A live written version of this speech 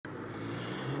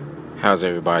How's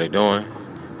everybody doing?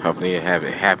 Hopefully you have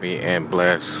a happy and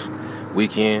blessed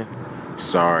weekend.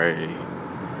 Sorry,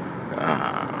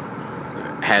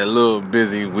 had a little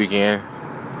busy weekend,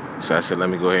 so I said let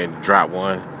me go ahead and drop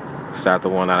one. It's not the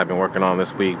one that I've been working on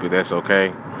this week, but that's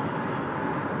okay.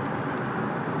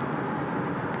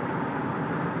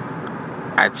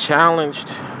 I challenged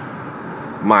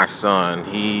my son,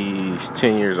 he's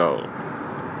 10 years old,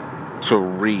 to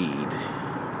read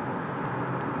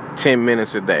 10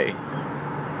 minutes a day.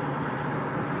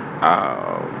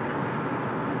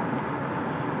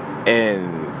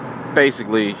 And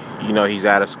basically, he's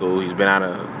out of school. He's been out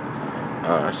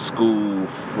of school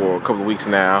for a couple of weeks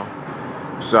now.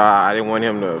 So I didn't want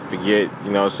him to forget,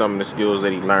 some of the skills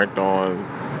that he learned on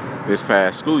this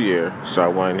past school year. So I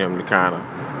wanted him to kind of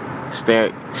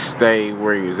stay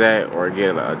where he was at or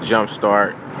get a jump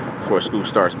start before school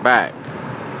starts back.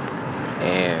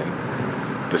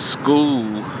 And the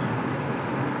school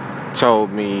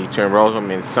told me to enroll him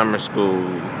in summer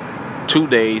school 2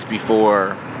 days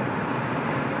before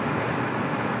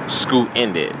school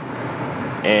ended,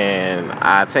 and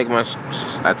I take my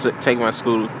son to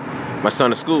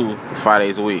school 5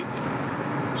 days a week.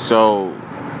 So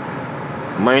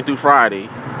Monday through Friday,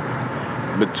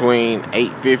 between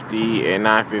 8:50 and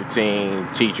 9:15,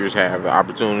 teachers have the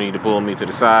opportunity to pull me to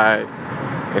the side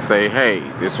and say, "Hey,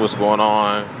 this is what's going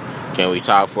on. Can we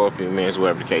talk for a few minutes?"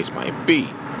 Whatever the case might be.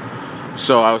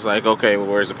 So I was like, okay, well,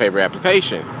 where's the paper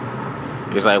application?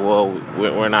 It's like, well,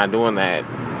 we're not doing that.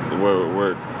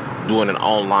 We're doing it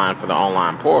online for the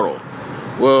online portal.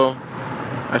 Well,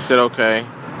 I said, okay.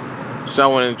 So I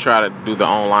wanted to try to do the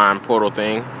online portal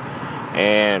thing.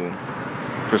 And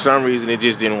for some reason, it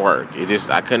just didn't work.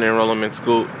 I couldn't enroll him in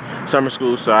summer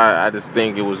school. So I just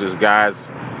think it was this guy's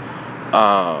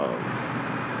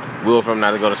will for him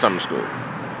not to go to summer school.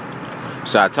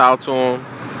 So I talked to him.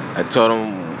 I told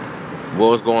him what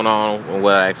was going on and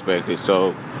what I expected.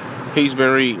 So he's been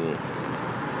reading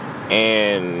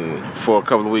and for a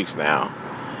couple of weeks now.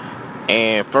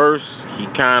 And first he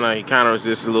kind of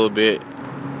resisted a little bit,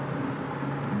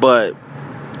 but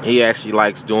he actually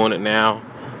likes doing it now.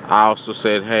 I also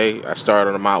said, hey, I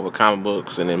started him out with comic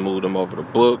books and then moved him over to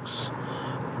books.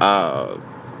 I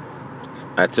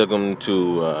took him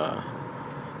to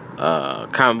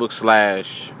comic book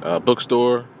 /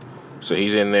 bookstore. So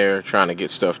he's in there trying to get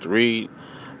stuff to read.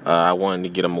 I wanted to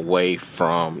get him away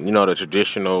from, the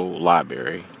traditional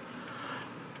library.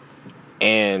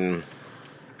 And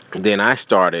then I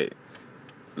started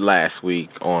last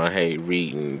week on, hey,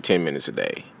 reading 10 minutes a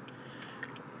day.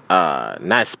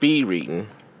 Not speed reading,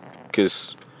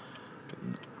 because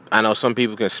I know some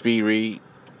people can speed read.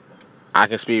 I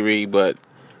can speed read, but it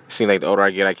seems like the older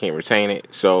I get, I can't retain it.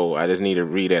 So I just need to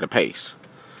read at a pace.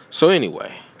 So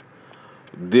anyway,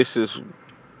 this is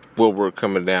what we're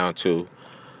coming down to.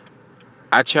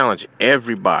 I challenge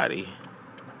everybody.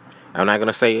 I'm not going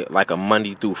to say like a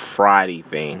Monday through Friday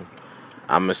thing.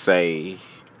 I'm going to say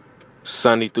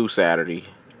Sunday through Saturday.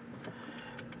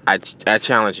 I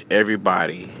challenge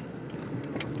everybody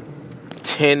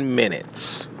 10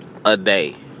 minutes a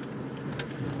day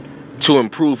to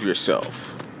improve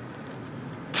yourself.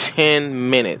 10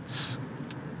 minutes.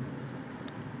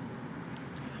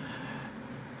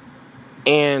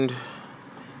 And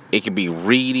it could be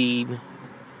reading,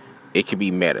 it could be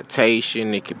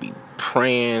meditation, it could be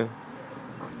praying,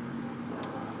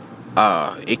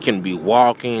 it can be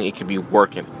walking, it could be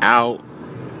working out.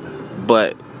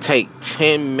 But take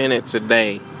 10 minutes a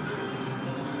day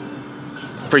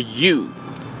for you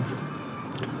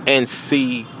and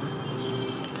see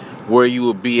where you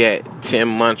will be at 10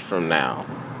 months from now.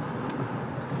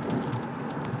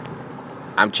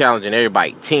 I'm challenging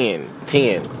everybody 10.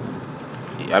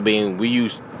 I mean, we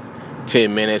use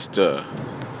 10 minutes to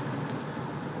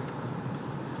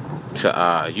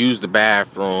use the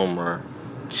bathroom, or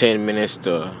 10 minutes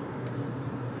to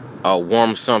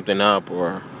warm something up,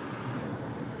 or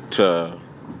to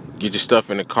get your stuff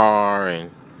in the car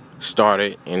and start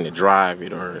it and to drive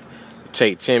it, or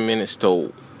take 10 minutes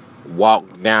to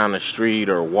walk down the street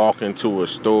or walk into a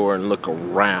store and look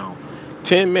around.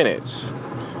 10 minutes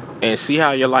and see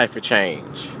how your life will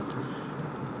change.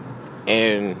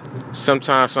 And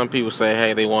sometimes some people say,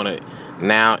 hey, they want it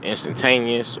now,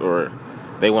 instantaneous, or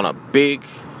they want a big,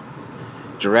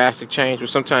 drastic change. But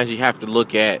sometimes you have to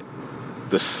look at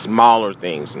the smaller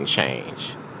things and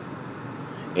change.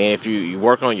 And if you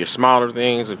work on your smaller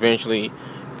things, eventually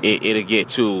it'll get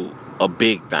to a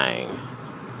big thing.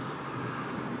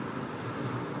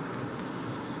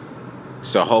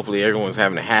 So hopefully everyone's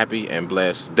having a happy and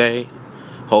blessed day.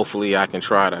 Hopefully I can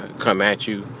try to come at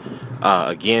you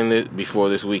again before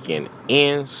this weekend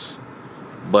ends.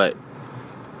 But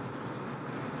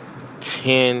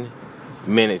 10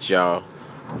 minutes, y'all.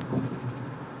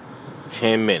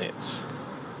 10 minutes.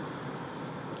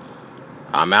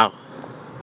 I'm out.